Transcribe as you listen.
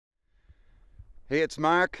Hey, it's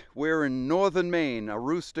Mark. We're in northern Maine,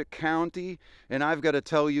 Aroostook County, and I've got to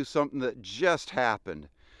tell you something that just happened.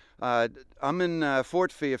 Uh, I'm in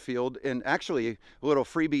Fort Fairfield, and actually, a little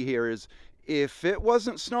freebie here is if it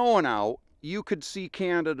wasn't snowing out, you could see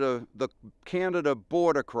Canada, the Canada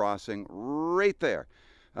border crossing right there.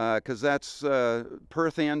 Because that's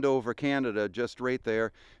Perth Andover, Canada, just right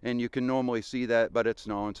there, and you can normally see that, but it's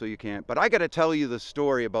snowing, so you can't. But I got to tell you the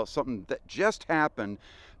story about something that just happened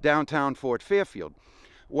downtown Fort Fairfield.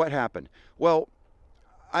 What happened? Well,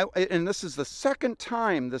 and this is the second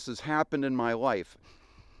time this has happened in my life.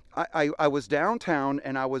 I was downtown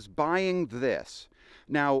and I was buying this.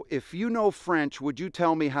 Now, if you know French, would you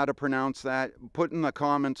tell me how to pronounce that? Put in the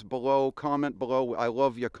comments below, comment below. I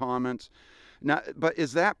love your comments. Now, but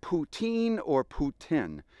is that Poutine or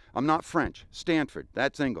Poutine? I'm not French. Stanford,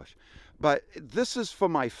 that's English. But this is for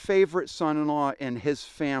my favorite son-in-law and his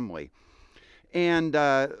family. And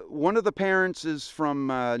one of the parents is from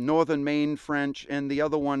northern Maine French, and the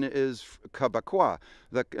other one is Quebecois,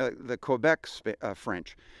 the Quebec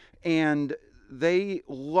French. And they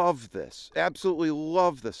love this, absolutely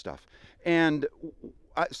love this stuff. And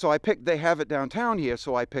so they have it downtown here,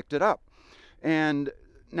 so I picked it up. And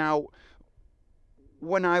now,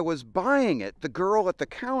 when I was buying it, the girl at the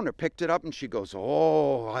counter picked it up and she goes,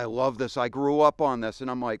 "Oh, I love this. I grew up on this." And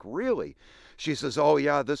I'm like, "Really?" She says, "Oh,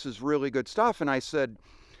 yeah, this is really good stuff." And I said,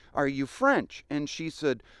 "Are you French?" And she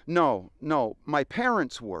said, "No, my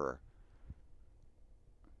parents were."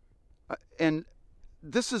 And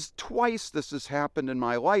this is twice this has happened in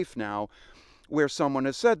my life now where someone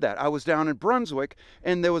has said that. I was down in Brunswick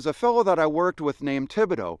and there was a fellow that I worked with named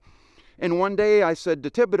Thibodeau. And one day I said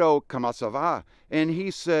to Thibodeau, "Comment ça va?" And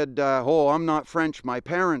he said, "Oh, I'm not French, my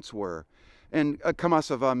parents were." And "Comment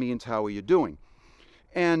ça va" means "how are you doing?"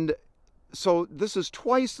 And so this is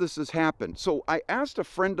twice this has happened. So I asked a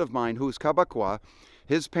friend of mine who's Quebecois,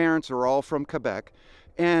 his parents are all from Quebec,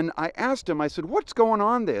 and I asked him, I said, "What's going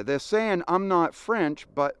on there? They're saying I'm not French,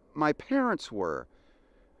 but my parents were."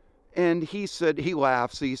 And he said, he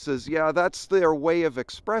laughs, he says, "Yeah, that's their way of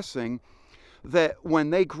expressing that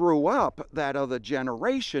when they grew up, that other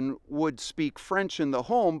generation would speak French in the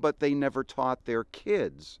home, but they never taught their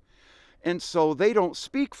kids. And so they don't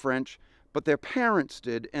speak French, but their parents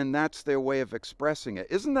did, and that's their way of expressing it."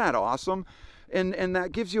 Isn't that awesome? And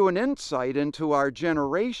that gives you an insight into our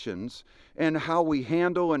generations and how we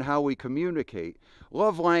handle and how we communicate.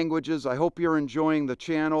 Love languages. I hope you're enjoying the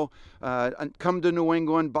channel. Come to New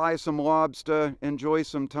England, buy some lobster, enjoy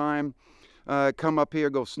some time. Come up here,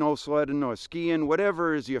 go snow sledding or skiing,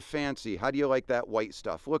 whatever is your fancy. How do you like that white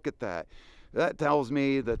stuff? Look at that. That tells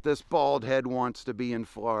me that this bald head wants to be in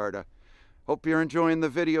Florida. Hope you're enjoying the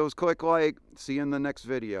videos. Click like. See you in the next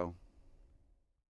video.